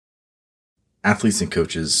Athletes and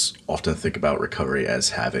coaches often think about recovery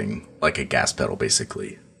as having like a gas pedal,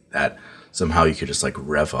 basically, that somehow you could just like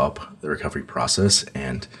rev up the recovery process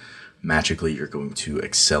and magically you're going to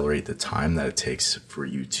accelerate the time that it takes for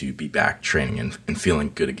you to be back training and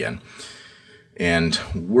feeling good again. And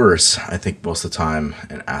worse, I think most of the time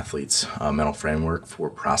an athlete's mental framework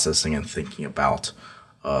for processing and thinking about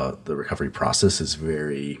the recovery process is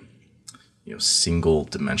very, single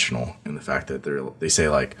dimensional in the fact that they say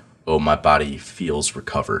like, oh, my body feels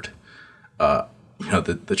recovered.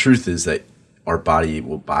 The truth is that our body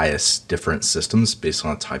will bias different systems based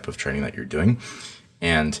on the type of training that you're doing.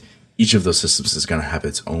 And each of those systems is going to have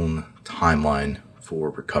its own timeline for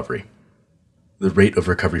recovery. The rate of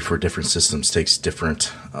recovery for different systems takes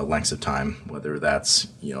different lengths of time, whether that's,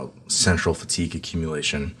 central fatigue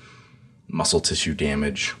accumulation, muscle tissue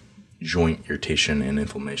damage, joint irritation and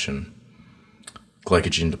inflammation,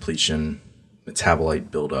 glycogen depletion,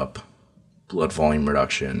 metabolite buildup, blood volume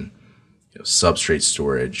reduction, substrate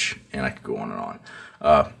storage, and I could go on and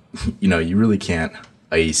on. You really can't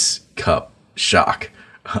ice, cup, shock,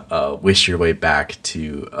 wish your way back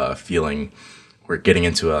to feeling or getting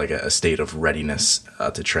into a state of readiness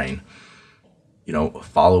to train.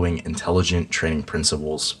 Following intelligent training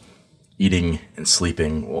principles, eating and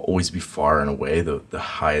sleeping will always be far and away the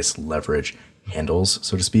highest leverage handles,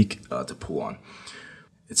 so to speak, to pull on.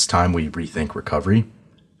 It's time we rethink recovery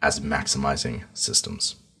as maximizing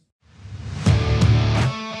systems.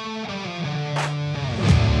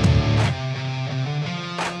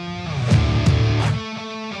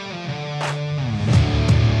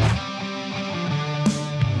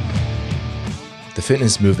 The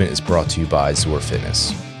fitness movement is brought to you by Zor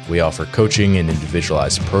Fitness. We offer coaching and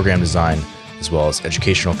individualized program design, as well as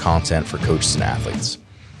educational content for coaches and athletes.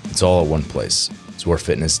 It's all at one place,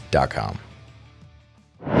 zorfitness.com.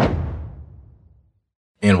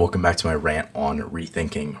 And welcome back to my rant on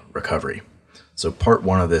rethinking recovery. So part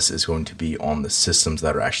one of this is going to be on the systems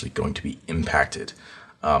that are actually going to be impacted.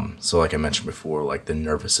 So like I mentioned before, like the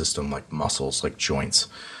nervous system, like muscles, like joints.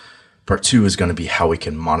 Part two is going to be how we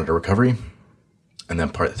can monitor recovery. And then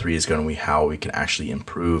part three is going to be how we can actually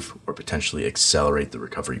improve or potentially accelerate the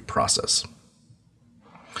recovery process.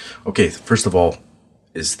 Okay, first of all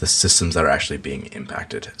is the systems that are actually being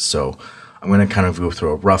impacted. So I'm going to kind of go through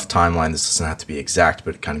a rough timeline. This doesn't have to be exact,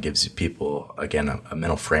 but it kind of gives people, again, a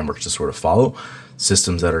mental framework to sort of follow.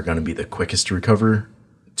 Systems that are going to be the quickest to recover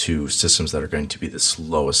to systems that are going to be the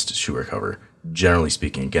slowest to recover. Generally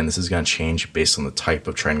speaking, again, this is going to change based on the type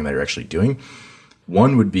of training that you're actually doing.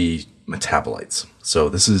 One would be metabolites. So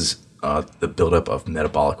this is the buildup of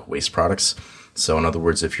metabolic waste products. So in other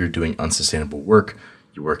words, if you're doing unsustainable work,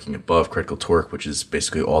 you're working above critical torque, which is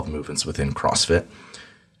basically all the movements within CrossFit,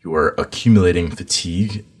 you're accumulating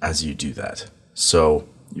fatigue as you do that. So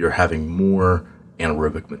you're having more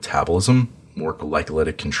anaerobic metabolism, more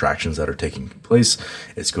glycolytic contractions that are taking place.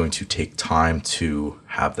 It's going to take time to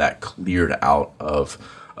have that cleared out of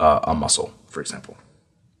a muscle, for example.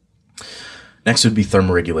 Next would be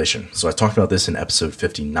thermoregulation. So I talked about this in episode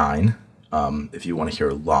 59. If you want to hear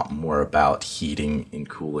a lot more about heating and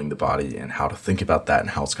cooling the body and how to think about that and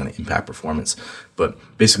how it's going to impact performance. But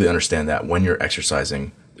basically understand that when you're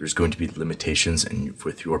exercising, there's going to be limitations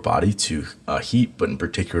with your body to heat, but in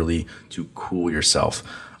particularly to cool yourself.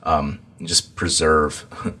 And just preserve,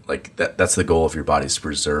 like that's the goal of your body, is to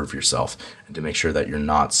preserve yourself and to make sure that you're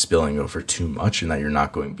not spilling over too much and that you're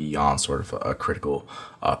not going beyond sort of a critical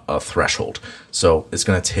threshold. So it's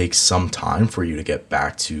going to take some time for you to get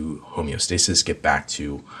back to homeostasis, get back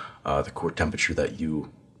to the core temperature that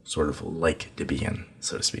you sort of like to be in,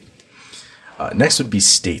 so to speak. Next would be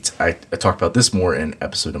state. I talked about this more in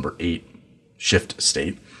episode number 8, shift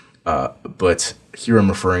state. But here I'm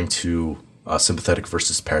referring to sympathetic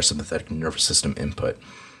versus parasympathetic nervous system input.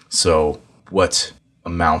 So what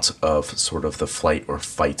amount of sort of the flight or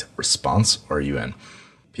fight response are you in?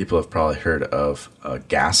 People have probably heard of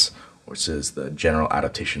GAS, which is the general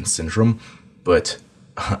adaptation syndrome, but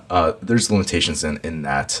there's limitations in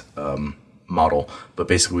that model. But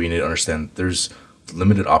basically we need to understand there's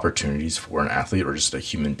limited opportunities for an athlete or just a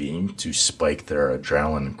human being to spike their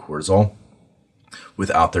adrenaline and cortisol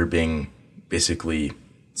without there being basically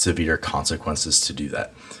severe consequences to do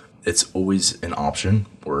that. It's always an option,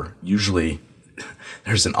 or usually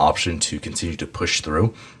there's an option to continue to push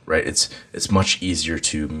through, right? It's much easier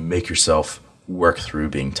to make yourself work through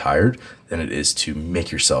being tired than it is to make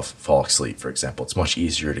yourself fall asleep, for example. It's much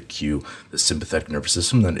easier to cue the sympathetic nervous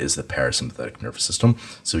system than it is the parasympathetic nervous system.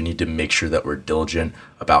 So we need to make sure that we're diligent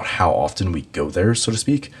about how often we go there, so to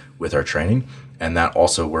speak, with our training, And that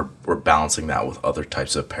also we're balancing that with other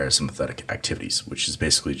types of parasympathetic activities, which is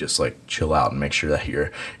basically just like chill out and make sure that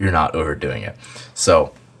you're not overdoing it.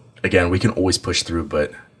 So again, we can always push through,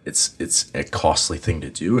 but it's a costly thing to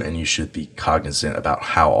do, and you should be cognizant about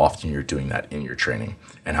how often you're doing that in your training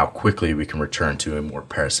and how quickly we can return to a more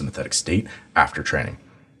parasympathetic state after training.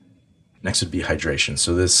 Next would be hydration.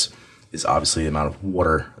 So this is obviously the amount of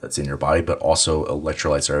water that's in your body, but also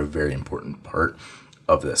electrolytes are a very important part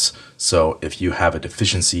of this. So if you have a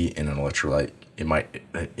deficiency in an electrolyte,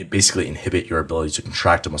 it basically inhibit your ability to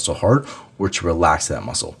contract a muscle hard or to relax that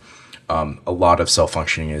muscle. A lot of cell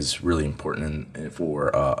functioning is really important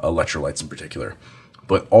for electrolytes in particular.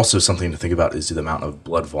 But also something to think about is the amount of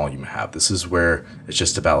blood volume you have. This is where it's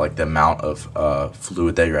just about like the amount of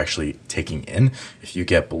fluid that you're actually taking in. If you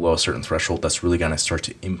get below a certain threshold, that's really going to start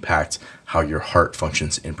to impact how your heart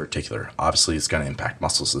functions in particular. Obviously, it's going to impact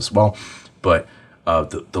muscles as well, but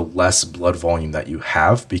the less blood volume that you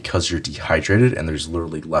have because you're dehydrated and there's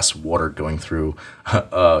literally less water going through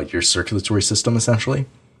your circulatory system essentially,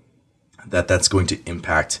 that's going to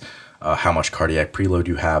impact how much cardiac preload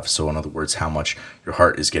you have. So in other words, how much your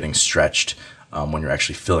heart is getting stretched when you're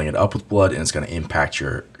actually filling it up with blood, and it's going to impact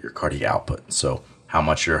your cardiac output. So how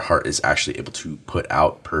much your heart is actually able to put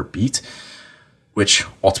out per beat, which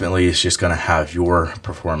ultimately is just going to have your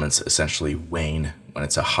performance essentially wane when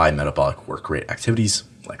it's a high metabolic work rate activities,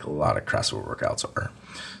 like a lot of CrossFit workouts are.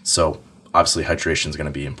 So obviously hydration is going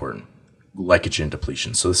to be important. Glycogen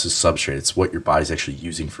depletion. So this is substrate. It's what your body's actually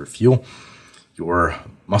using for fuel. Your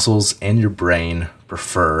muscles and your brain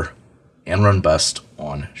prefer and run best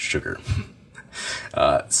on sugar.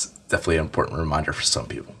 It's definitely an important reminder for some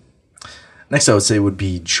people. Next, I would say would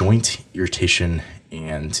be joint irritation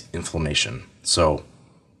and inflammation. So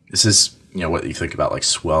this is, what you think about like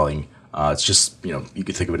swelling. It's just, you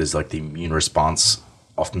could think of it as like the immune response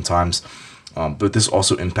oftentimes. But this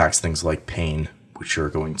also impacts things like pain, which are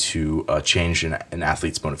going to change an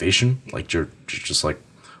athlete's motivation, like just like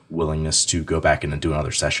willingness to go back in and do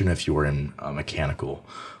another session if you were in mechanical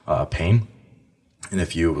pain, and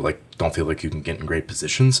if you like don't feel like you can get in great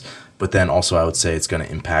positions. But then also I would say it's going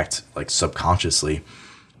to impact like subconsciously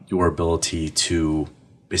your ability to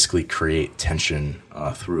basically create tension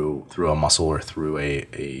through a muscle or through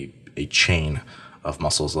a chain of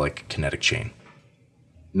muscles, like kinetic chain.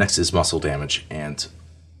 Next is muscle damage, and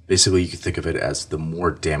basically you can think of it as the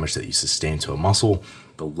more damage that you sustain to a muscle,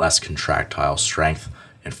 the less contractile strength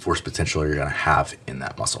and force potential you're going to have in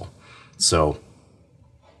that muscle. So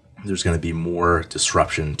there's going to be more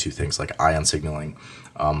disruption to things like ion signaling,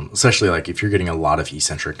 especially like if you're getting a lot of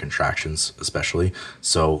eccentric contractions, especially.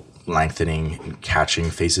 So lengthening and catching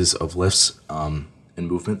phases of lifts and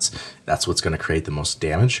movements, that's what's going to create the most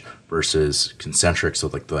damage versus concentric, so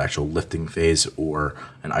like the actual lifting phase, or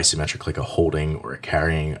an isometric, like a holding or a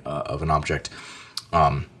carrying of an object,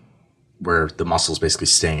 where the muscle is basically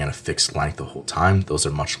staying at a fixed length the whole time. Those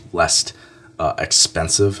are much less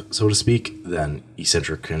expensive, so to speak, than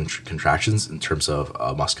eccentric contractions in terms of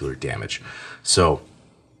muscular damage. So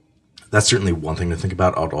that's certainly one thing to think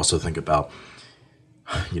about. I would also think about,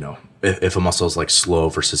 if a muscle is like slow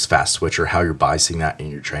versus fast switch, or how you're biasing that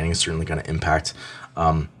in your training is certainly going to impact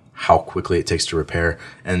how quickly it takes to repair.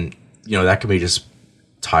 And, that can be just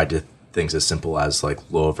tied to things as simple as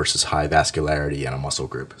like low versus high vascularity in a muscle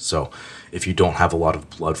group. So if you don't have a lot of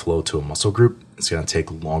blood flow to a muscle group, it's going to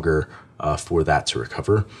take longer for that to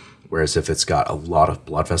recover. Whereas if it's got a lot of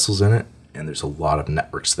blood vessels in it and there's a lot of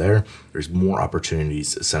networks there, there's more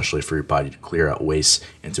opportunities essentially for your body to clear out waste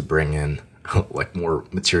and to bring in like more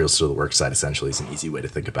materials to the work site. Essentially is an easy way to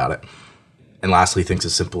think about it. And lastly, things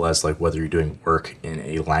as simple as like whether you're doing work in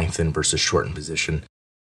a lengthened versus shortened position.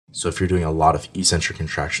 So if you're doing a lot of eccentric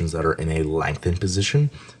contractions that are in a lengthened position,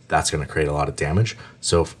 that's going to create a lot of damage.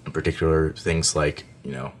 So in particular, things like,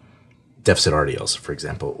 deficit RDLs, for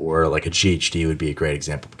example, or like a GHD would be a great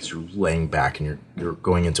example, because you're laying back and you're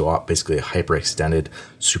going into basically a hyperextended,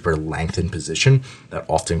 super lengthened position that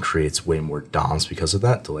often creates way more DOMS because of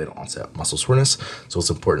that, delayed onset muscle soreness. So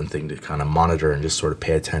it's an important thing to kind of monitor and just sort of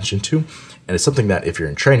pay attention to. And it's something that if you're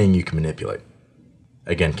in training, you can manipulate.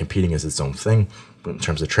 Again, competing is its own thing, but in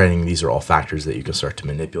terms of training, these are all factors that you can start to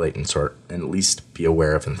manipulate and at least be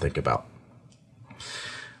aware of and think about.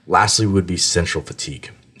 Lastly would be central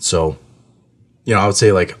fatigue. So, I would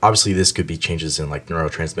say like, obviously this could be changes in like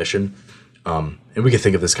neurotransmission. And we can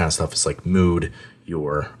think of this kind of stuff as like mood,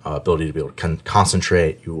 your ability to be able to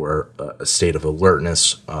concentrate, your a state of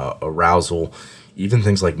alertness, arousal, even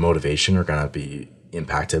things like motivation are going to be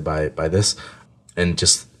impacted by this. And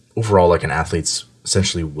just overall, like an athlete's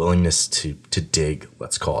essentially willingness to dig,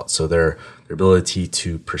 let's call it. So their ability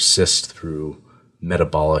to persist through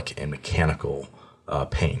metabolic and mechanical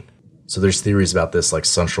pain. So there's theories about this, like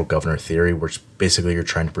central governor theory, which basically you're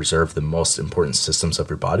trying to preserve the most important systems of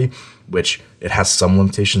your body, which it has some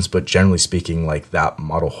limitations, but generally speaking, like that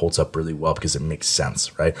model holds up really well because it makes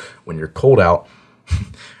sense, right? When you're cold out,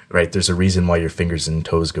 right, there's a reason why your fingers and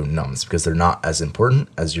toes go numb. It's because they're not as important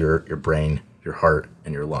as your brain, your heart,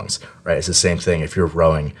 and your lungs, right? It's the same thing. If you're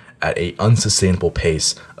rowing at a unsustainable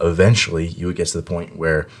pace, eventually you would get to the point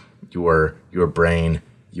where your brain,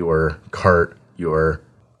 your heart, your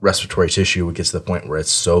respiratory tissue would get to the point where it's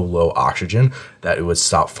so low oxygen that it would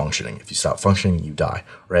stop functioning. If you stop functioning, you die,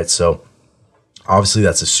 right? So obviously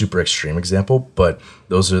that's a super extreme example, but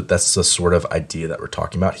that's the sort of idea that we're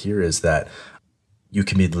talking about here, is that you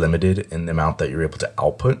can be limited in the amount that you're able to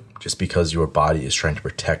output just because your body is trying to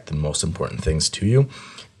protect the most important things to you.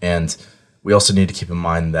 And we also need to keep in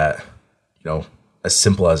mind that, as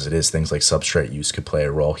simple as it is, things like substrate use could play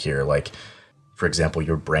a role here. Like, for example,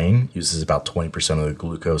 your brain uses about 20% of the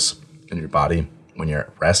glucose in your body when you're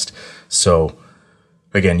at rest. So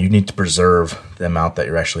again, you need to preserve the amount that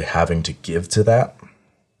you're actually having to give to that.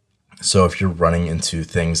 So if you're running into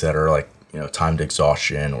things that are like, timed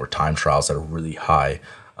exhaustion or time trials that are really high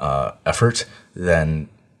effort, then,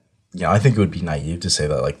 I think it would be naive to say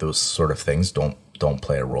that like those sort of things don't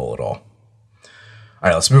play a role at all. All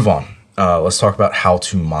right, let's move on. Let's talk about how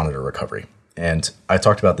to monitor recovery. And I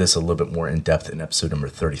talked about this a little bit more in depth in episode number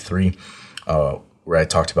 33, where I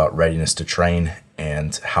talked about readiness to train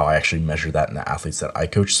and how I actually measure that in the athletes that I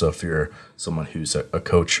coach. So if you're someone who's a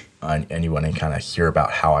coach and you want to kind of hear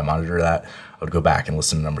about how I monitor that, I would go back and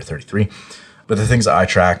listen to number 33. But the things that I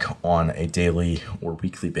track on a daily or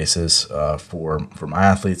weekly basis for my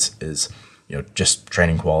athletes is, just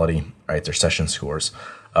training quality, right? Their session scores,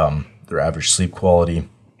 their average sleep quality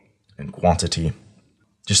and quantity,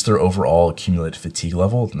 just their overall accumulated fatigue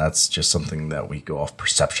level. And that's just something that we go off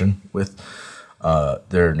perception with.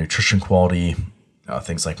 Their nutrition quality,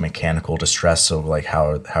 things like mechanical distress. So like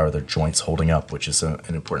how are their joints holding up, which is an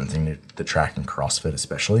important thing to track in CrossFit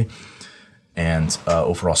especially. And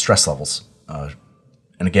overall stress levels.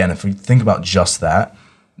 And again, if we think about just that,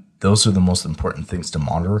 those are the most important things to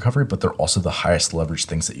monitor recovery, but they're also the highest leverage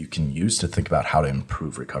things that you can use to think about how to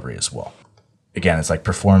improve recovery as well. Again, it's like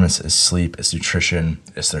performance is sleep, it's nutrition,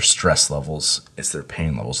 it's their stress levels, it's their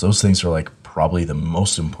pain levels. Those things are like probably the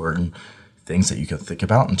most important things that you can think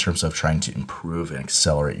about in terms of trying to improve and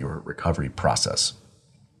accelerate your recovery process.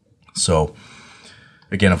 So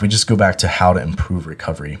again, if we just go back to how to improve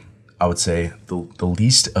recovery, I would say the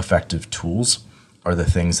least effective tools are the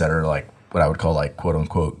things that are like what I would call like quote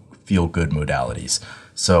unquote feel good modalities.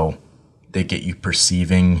 So they get you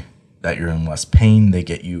perceiving that you're in less pain, they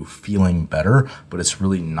get you feeling better, but it's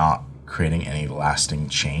really not creating any lasting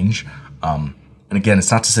change. And again,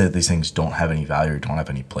 it's not to say that these things don't have any value or don't have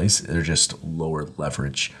any place. They're just lower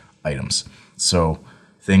leverage items. So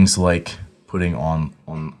things like putting on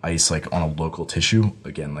ice, like on a local tissue,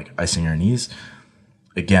 again, like icing your knees.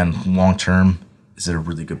 Again, long term, is it a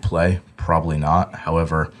really good play? Probably not.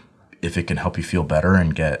 However, if it can help you feel better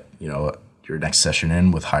and get, your next session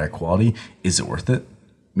in with higher quality, is it worth it?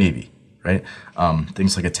 Maybe, right?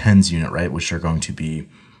 Things like a TENS unit, right, which are going to be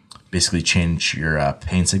basically change your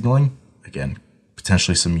pain signaling. Again,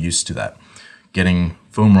 potentially some use to that. Getting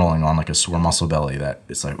foam rolling on like a sore muscle belly that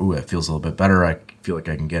it's like, ooh, it feels a little bit better. I feel like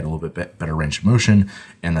I can get a little bit better range of motion,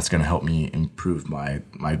 and that's going to help me improve my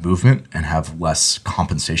movement and have less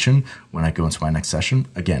compensation when I go into my next session.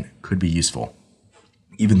 Again, could be useful.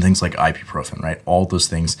 Even things like ibuprofen, right? All those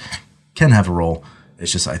things can have a role.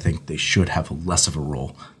 It's just I think they should have less of a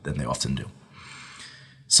role than they often do.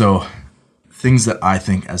 So things that I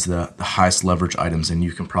think as the highest leverage items, and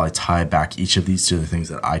you can probably tie back each of these to the things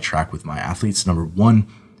that I track with my athletes. Number one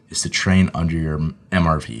is to train under your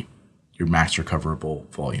MRV, your max recoverable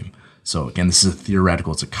volume. So again, this is a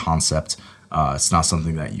theoretical, it's a concept. It's not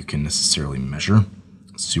something that you can necessarily measure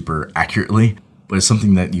super accurately, but it's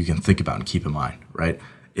something that you can think about and keep in mind, right?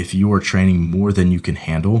 If you are training more than you can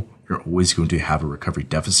handle, you're always going to have a recovery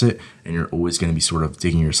deficit, and you're always going to be sort of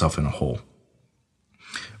digging yourself in a hole.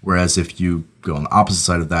 Whereas if you go on the opposite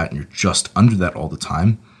side of that and you're just under that all the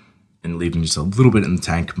time and leaving just a little bit in the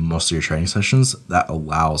tank most of your training sessions, that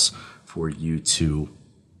allows for you to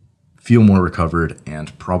feel more recovered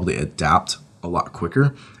and probably adapt a lot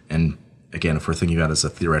quicker. And again, if we're thinking about it as a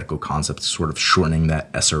theoretical concept, sort of shortening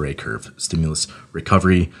that SRA curve, stimulus,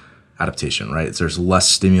 recovery, adaptation, right? If there's less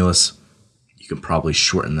stimulus, you can probably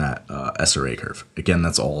shorten that SRA curve. Again,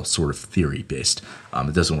 that's all sort of theory based.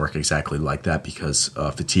 It doesn't work exactly like that because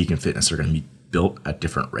fatigue and fitness are going to be built at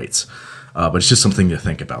different rates. But it's just something to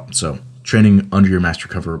think about. So training under your max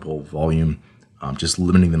recoverable volume just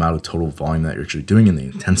limiting the amount of total volume that you're actually doing and the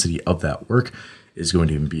intensity of that work is going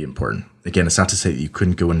to be important. Again, it's not to say that you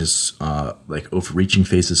couldn't go into like overreaching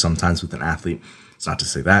phases sometimes with an athlete. It's not to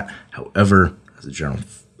say that. However, as a general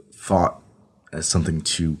thought, as something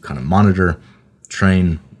to kind of monitor,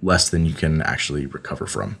 train less than you can actually recover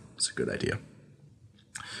from. It's a good idea.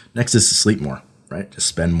 Next is to sleep more, right? Just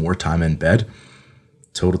spend more time in bed.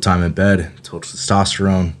 Total time in bed, total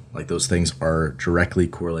testosterone, like those things are directly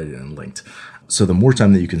correlated and linked. So the more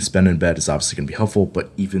time that you can spend in bed is obviously going to be helpful,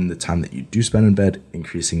 but even the time that you do spend in bed,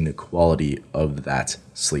 increasing the quality of that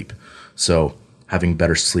sleep. So having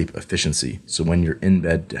better sleep efficiency. So when you're in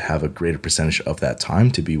bed, to have a greater percentage of that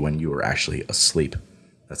time to be when you are actually asleep.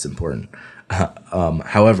 That's important.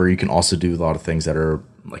 However, you can also do a lot of things that are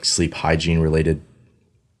like sleep hygiene related,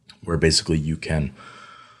 where basically you can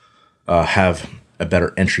have a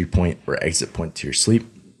better entry point or exit point to your sleep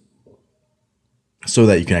so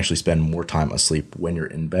that you can actually spend more time asleep when you're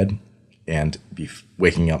in bed and be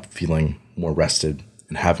waking up feeling more rested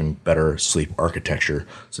and having better sleep architecture.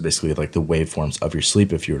 So basically like the waveforms of your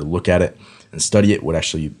sleep, if you were to look at it and study it, would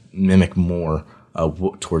actually mimic more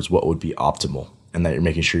towards what would be optimal, and that you're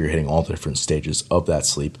making sure you're hitting all the different stages of that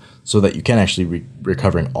sleep so that you can actually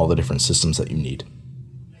recovering all the different systems that you need.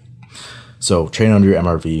 So train under your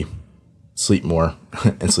MRV, sleep more,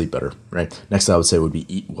 and sleep better, right? Next, I would say would be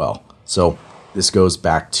eat well. So this goes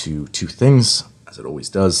back to two things, as it always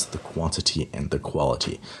does, the quantity and the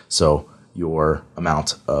quality. So your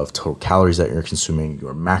amount of total calories that you're consuming,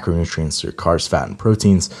 your macronutrients, your carbs, fat, and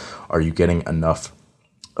proteins. Are you getting enough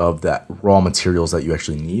of that raw materials that you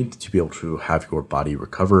actually need to be able to have your body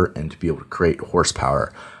recover and to be able to create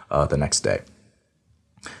horsepower the next day?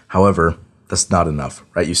 However, that's not enough,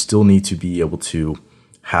 right? You still need to be able to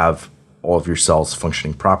have all of your cells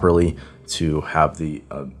functioning properly, to have the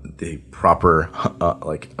proper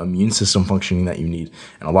like immune system functioning that you need,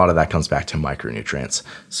 and a lot of that comes back to micronutrients.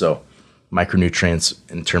 So micronutrients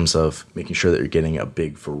in terms of making sure that you're getting a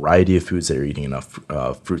big variety of foods, that you're eating enough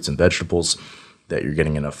fruits and vegetables, that you're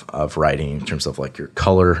getting enough variety in terms of like your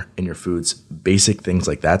color in your foods, basic things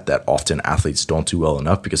like that, that often athletes don't do well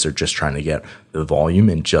enough because they're just trying to get the volume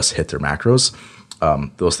and just hit their macros.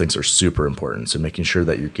 Those things are super important. So making sure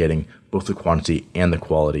that you're getting both the quantity and the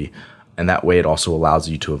quality. And that way it also allows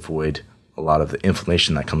you to avoid a lot of the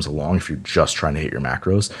inflammation that comes along if you're just trying to hit your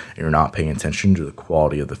macros and you're not paying attention to the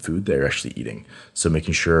quality of the food that you're actually eating. So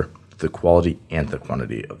making sure the quality and the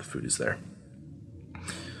quantity of the food is there.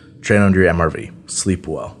 Train under your MRV, sleep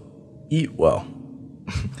well, eat well.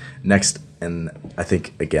 Next, and I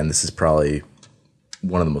think, again, this is probably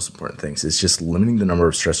one of the most important things, is just limiting the number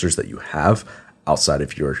of stressors that you have outside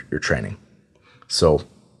of your training. So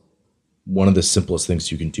one of the simplest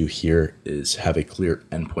things you can do here is have a clear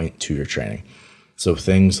endpoint to your training. So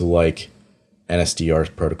things like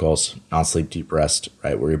NSDR protocols, non-sleep deep rest,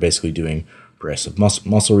 right, where you're basically doing progressive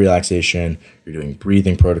muscle relaxation, you're doing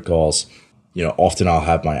breathing protocols. You know, often I'll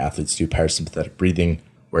have my athletes do parasympathetic breathing,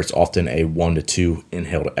 where it's often a 1 to 2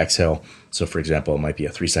 inhale to exhale. So for example, it might be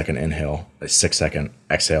a 3-second inhale, a 6-second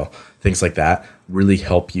exhale. Things like that really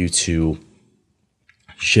help you to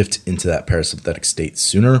shift into that parasympathetic state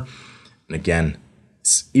sooner. And again,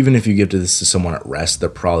 even if you give this to someone at rest, they're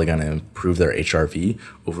probably going to improve their HRV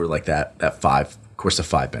over like that course of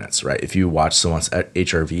 5 minutes, right? If you watch someone's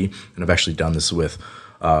HRV, and I've actually done this with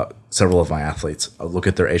several of my athletes, I'll look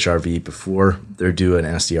at their HRV before they do an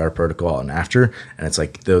NSDR protocol and after, and it's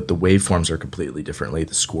like the waveforms are completely differently,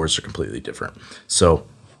 the scores are completely different. So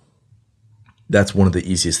that's one of the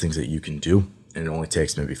easiest things that you can do, and it only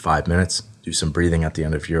takes maybe 5 minutes. Do some breathing at the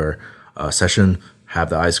end of your session, have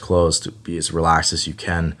the eyes closed, be as relaxed as you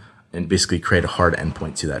can, and basically create a hard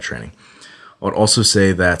endpoint to that training. I would also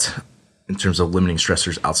say that in terms of limiting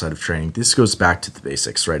stressors outside of training, this goes back to the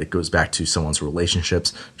basics, right? It goes back to someone's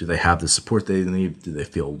relationships. Do they have the support they need? Do they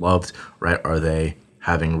feel loved, right? Are they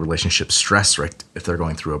having relationship stress, right? If they're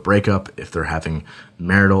going through a breakup, if they're having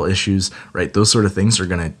marital issues, right? Those sort of things are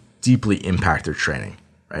going to deeply impact their training,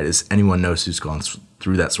 right? As anyone knows who's gone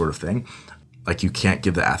through that sort of thing, like you can't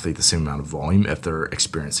give the athlete the same amount of volume if they're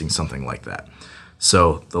experiencing something like that.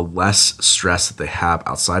 So the less stress that they have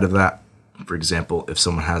outside of that, for example, if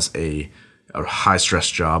someone has a high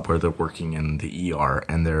stress job where they're working in the ER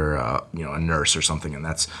and they're a nurse or something, and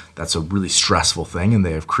that's a really stressful thing, and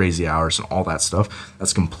they have crazy hours and all that stuff,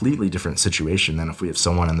 that's a completely different situation than if we have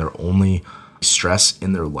someone and their only stress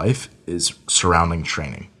in their life is surrounding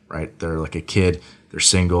training, right? They're like a kid, they're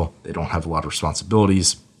single, they don't have a lot of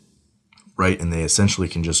responsibilities, right? And they essentially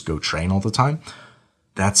can just go train all the time.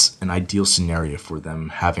 That's an ideal scenario for them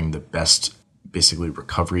having the best basically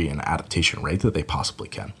recovery and adaptation rate that they possibly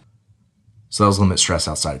can. So that was limit stress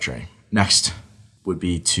outside of training. Next would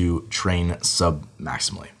be to train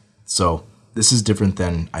sub-maximally. So this is different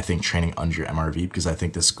than, I think, training under your MRV, because I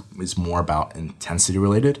think this is more about intensity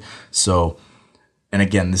related. So, and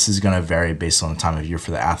again, this is going to vary based on the time of year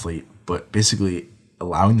for the athlete, but basically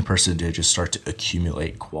allowing the person to just start to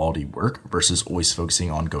accumulate quality work versus always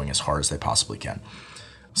focusing on going as hard as they possibly can.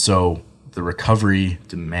 So the recovery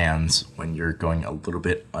demands when you're going a little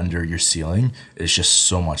bit under your ceiling is just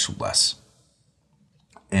so much less.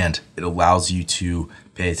 And it allows you to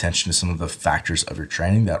pay attention to some of the factors of your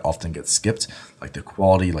training that often get skipped, like the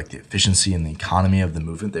quality, like the efficiency and the economy of the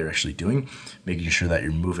movement they're actually doing, making sure that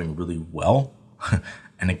you're moving really well.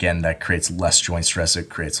 And again, that creates less joint stress, it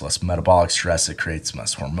creates less metabolic stress, it creates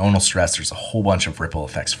less hormonal stress. There's a whole bunch of ripple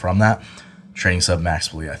effects from that. Training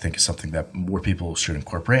sub-maximally, I think, is something that more people should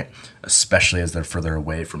incorporate, especially as they're further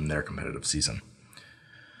away from their competitive season.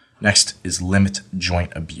 Next is limit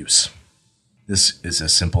joint abuse. This is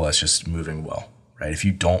as simple as just moving well, right? If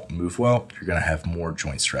you don't move well, you're going to have more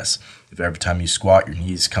joint stress. If every time you squat, your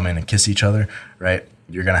knees come in and kiss each other, right,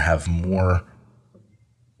 you're going to have more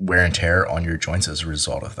wear and tear on your joints as a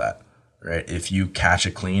result of that, right? If you catch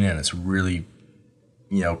it clean and it's really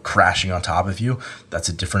crashing on top of you, that's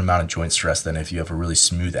a different amount of joint stress than if you have a really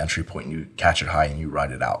smooth entry point and you catch it high and you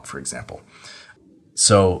ride it out, for example.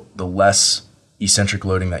 So the less eccentric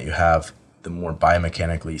loading that you have, the more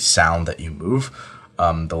biomechanically sound that you move,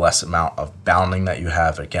 the less amount of bounding that you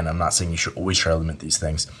have. Again, I'm not saying you should always try to limit these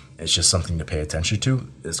things. It's just something to pay attention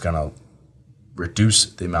to. It's going to reduce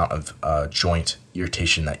the amount of joint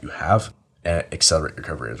irritation that you have and accelerate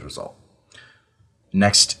recovery as a result.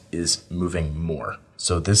 Next is moving more.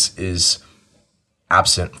 So this is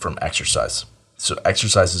absent from exercise. So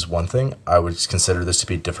exercise is one thing. I would consider this to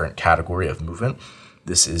be a different category of movement.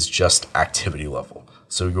 This is just activity level.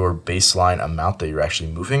 So your baseline amount that you're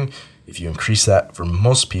actually moving, if you increase that for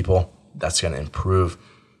most people, that's going to improve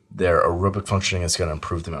their aerobic functioning. It's going to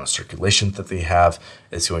improve the amount of circulation that they have.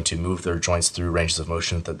 It's going to move their joints through ranges of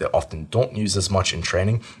motion that they often don't use as much in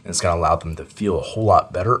training. And it's going to allow them to feel a whole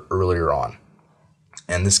lot better earlier on.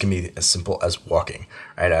 And this can be as simple as walking,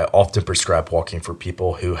 right? I often prescribe walking for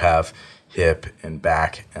people who have hip and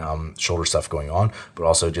back, shoulder stuff going on, but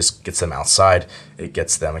also just gets them outside. It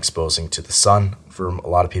gets them exposing to the sun for a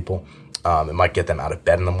lot of people. It might get them out of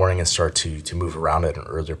bed in the morning and start to move around at an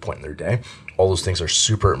earlier point in their day. All those things are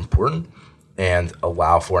super important and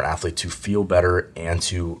allow for an athlete to feel better and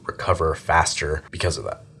to recover faster because of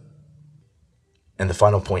that. And the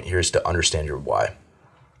final point here is to understand your why.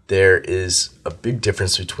 There is a big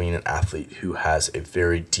difference between an athlete who has a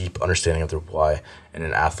very deep understanding of their why and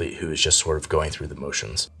an athlete who is just sort of going through the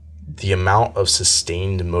motions. The amount of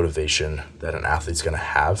sustained motivation that an athlete's going to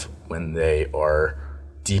have when they are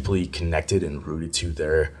deeply connected and rooted to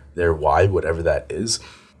their why, whatever that is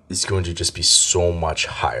going to just be so much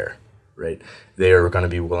higher, right? They are going to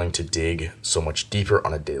be willing to dig so much deeper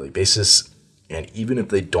on a daily basis. And even if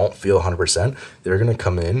they don't feel 100%, they're going to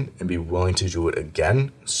come in and be willing to do it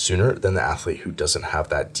again sooner than the athlete who doesn't have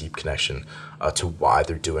that deep connection to why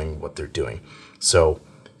they're doing what they're doing. So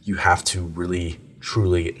you have to really,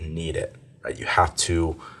 truly need it, right? You have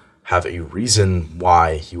to have a reason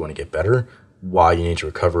why you want to get better, why you need to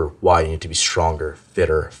recover, why you need to be stronger,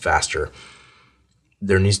 fitter, faster.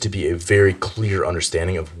 There needs to be a very clear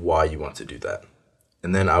understanding of why you want to do that.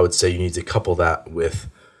 And then I would say you need to couple that with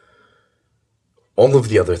all of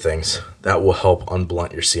the other things that will help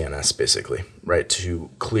unblunt your CNS, basically, right? To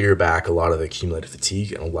clear back a lot of the accumulated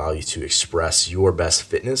fatigue and allow you to express your best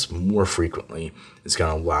fitness more frequently is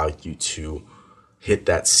going to allow you to hit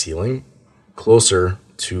that ceiling closer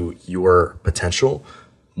to your potential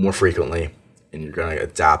more frequently, and you're going to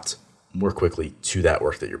adapt more quickly to that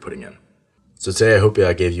work that you're putting in. So today I hope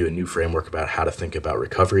I gave you a new framework about how to think about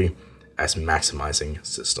recovery as maximizing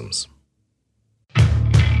systems.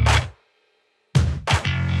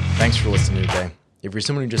 Thanks for listening today. If you're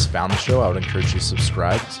someone who just found the show, I would encourage you to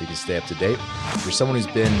subscribe so you can stay up to date. If you're someone who's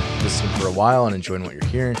been listening for a while and enjoying what you're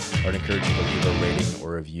hearing, I would encourage you to leave a rating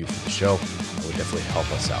or review for the show. It would definitely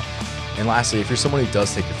help us out. And lastly, if you're someone who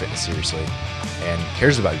does take your fitness seriously and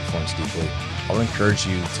cares about your performance deeply, I would encourage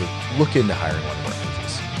you to look into hiring one of our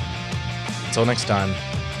coaches. Until next time,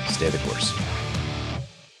 stay the course.